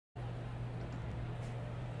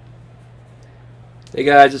Hey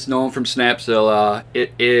guys, it's Nolan from Snapzilla.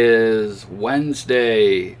 It is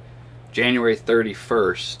Wednesday, January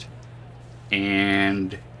 31st,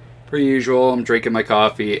 and per usual, I'm drinking my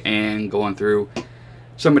coffee and going through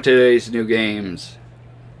some of today's new games.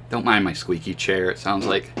 Don't mind my squeaky chair, it sounds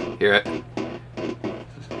like, hear it?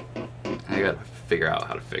 I gotta figure out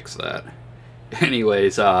how to fix that.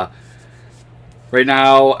 Anyways, right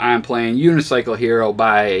now I'm playing Unicycle Hero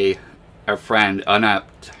by our friend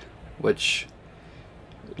Unept, which...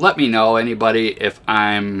 let me know, anybody, if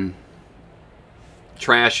I'm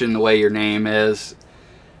trashing the way your name is.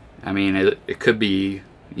 I mean, it could be,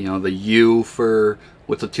 you know, the U for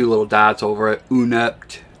with the two little dots over it,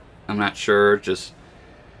 Unept. I'm not sure. Just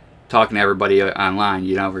talking to everybody online,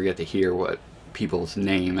 you never get to hear what people's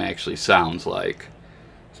name actually sounds like.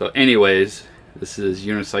 So anyways, this is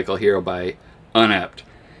Unicycle Hero by Unept.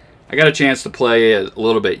 I got a chance to play it a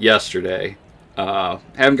little bit yesterday.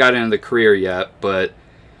 Haven't got into the career yet, but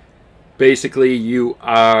basically, you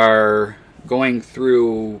are going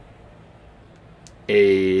through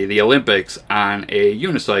the Olympics on a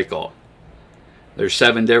unicycle. There's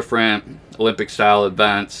 7 different Olympic-style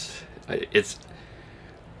events. It's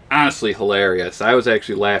honestly hilarious. I was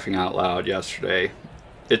actually laughing out loud yesterday.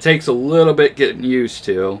 It takes a little bit getting used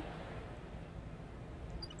to.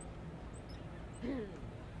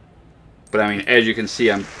 But I mean, as you can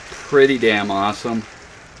see, I'm pretty damn awesome.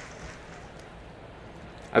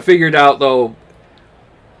 I figured out, though,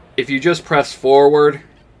 if you just press forward,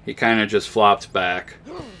 he kind of just flops back.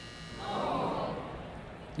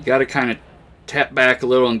 You got to kind of tap back a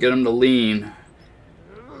little and get him to lean.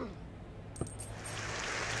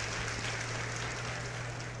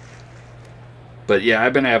 But yeah,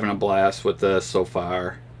 I've been having a blast with this so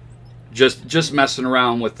far. Just messing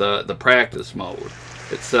around with the practice mode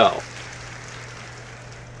itself.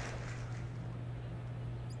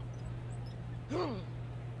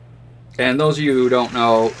 And those of you who don't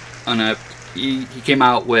know, he came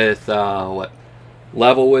out with, what,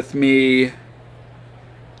 Level With Me,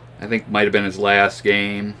 I think might have been his last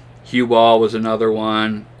game. Hue Ball was another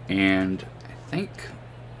one, and I think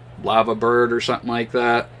Lava Bird or something like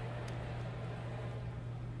that.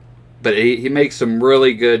 But he makes some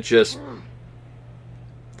really good, just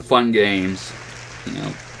fun games, you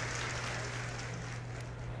know.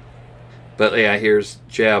 But yeah, here's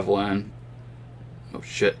Javelin. Oh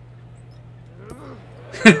shit.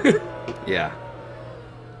 Yeah.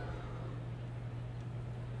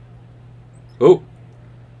 Oh.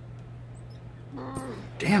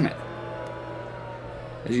 Damn it.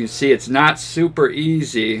 As you can see, it's not super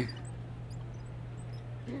easy.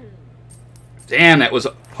 Damn, that was...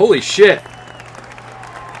 holy shit.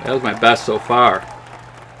 That was my best so far.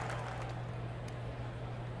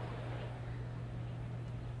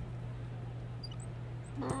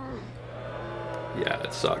 Yeah,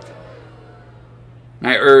 that sucked.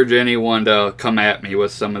 I urge anyone to come at me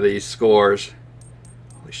with some of these scores.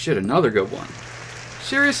 Holy shit, another good one.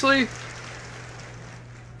 Seriously?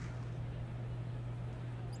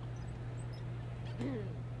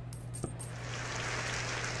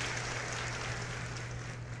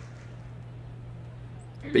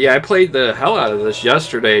 But yeah, I played the hell out of this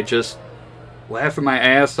yesterday, just laughing my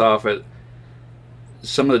ass off at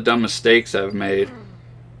some of the dumb mistakes I've made.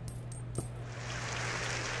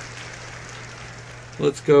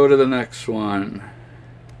 Let's go to the next one.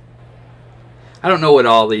 I don't know what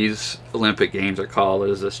all these Olympic games are called.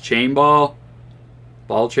 Is this chain ball?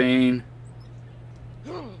 Ball chain?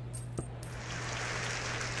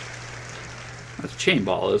 That's chain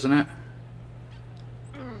ball, isn't it?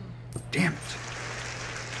 Damn it.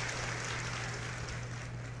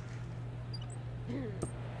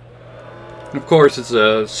 And of course, it's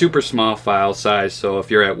a super small file size, so if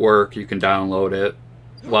you're at work, you can download it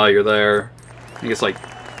while you're there. I think it's like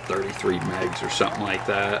 33 megs or something like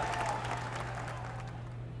that.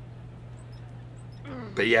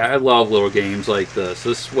 But yeah, I love little games like this.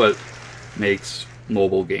 This is what makes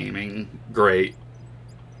mobile gaming great.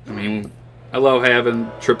 I mean, I love having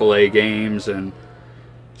AAA games and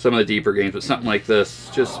some of the deeper games, but something like this,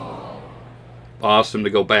 just awesome to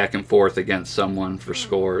go back and forth against someone for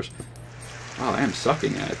scores. Wow, I am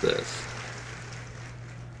sucking at this.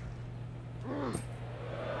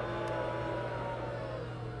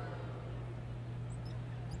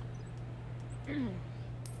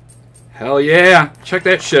 Hell yeah! Check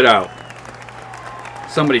that shit out.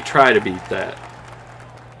 Somebody try to beat that.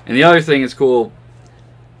 And the other thing is cool,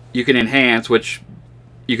 you can enhance, which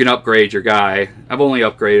you can upgrade your guy. I've only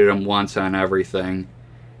upgraded him once on everything.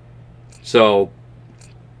 So,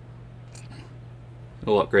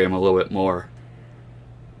 we'll upgrade him a little bit more.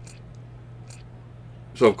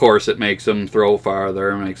 So of course it makes them throw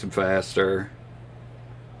farther, makes them faster.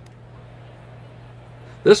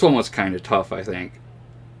 This one was kind of tough, I think.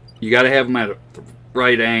 You got to have them at the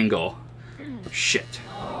right angle. Shit.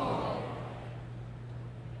 I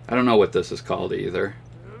don't know what this is called either.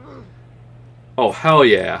 Oh, hell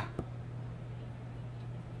yeah.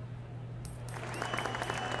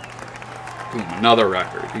 Boom, another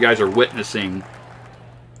record. You guys are witnessing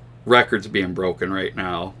records being broken right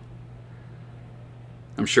now.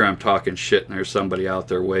 I'm sure I'm talking shit and there's somebody out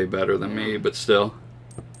there way better than me, but still.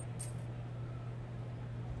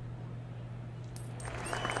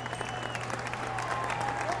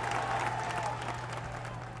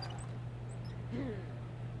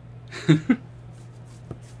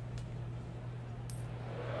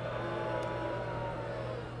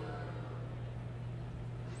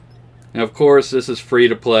 And of course, this is free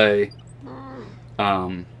to play.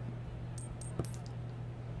 I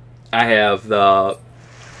have the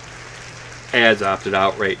ads opted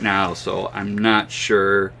out right now, so I'm not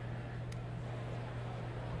sure,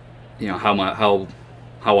 you know, how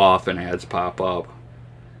often ads pop up.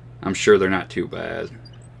 I'm sure they're not too bad.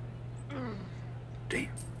 Damn.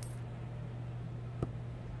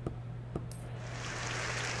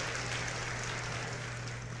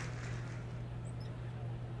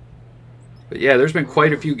 But yeah, there's been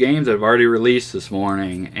quite a few games that have already released this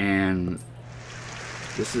morning, and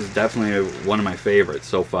this is definitely one of my favorites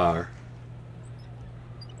so far.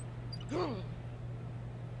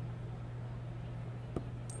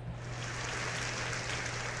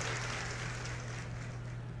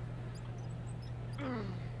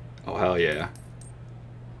 Oh, hell yeah.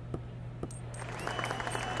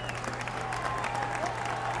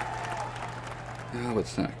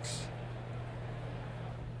 What's next?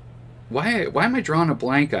 Why am I drawing a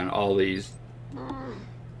blank on all these?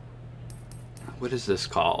 What is this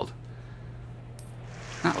called?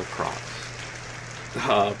 Not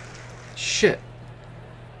lacrosse. Shit.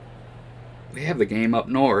 We have the game up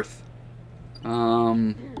north.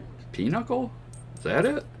 Pinochle? Is that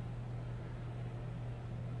it?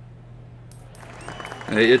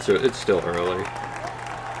 It's still early.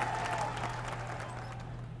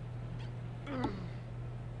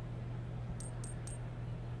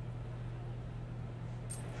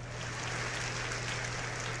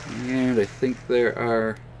 And I think there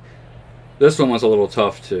are... This one was a little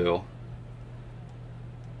tough too.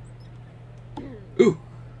 Ooh!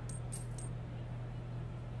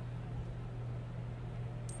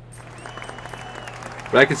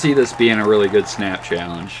 But I could see this being a really good snap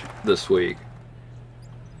challenge this week.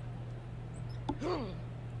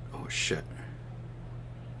 Oh shit.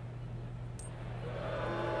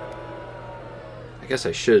 I guess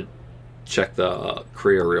I should check the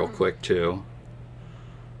career real quick too.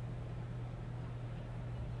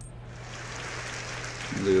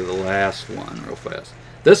 Do the last one real fast.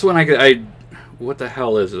 This one what the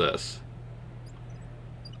hell is this?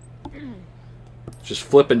 Just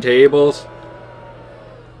flipping tables?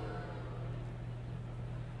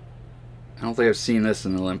 I don't think I've seen this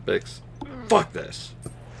in the Olympics. Fuck this.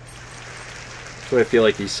 That's what I feel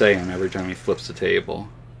like he's saying every time he flips the table.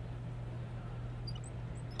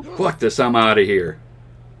 Fuck this, I'm out of here.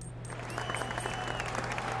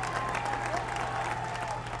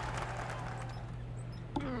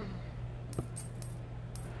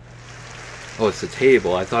 Oh, it's the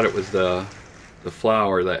table. I thought it was the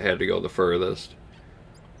flower that had to go the furthest.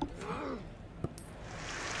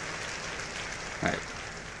 Alright.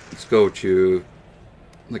 Let's go to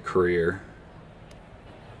the career.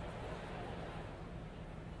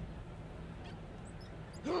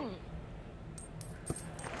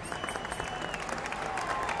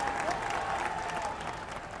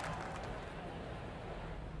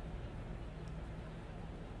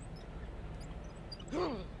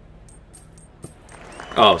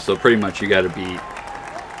 Oh, so pretty much you got to beat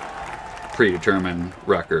predetermined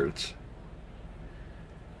records.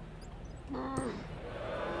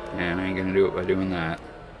 And I ain't going to do it by doing that.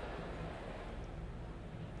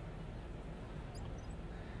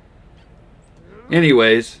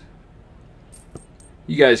 Anyways,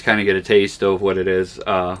 you guys kind of get a taste of what it is,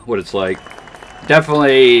 what it's like.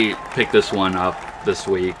 Definitely pick this one up this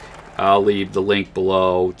week. I'll leave the link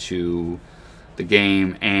below to the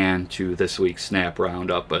game and to this week's Snap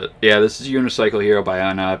Roundup. But yeah, this is Unicycle Hero by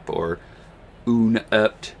Unept, or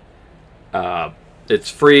Unept. It's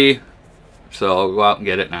free, so go out and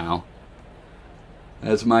get it now.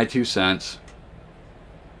 That's my 2 cents.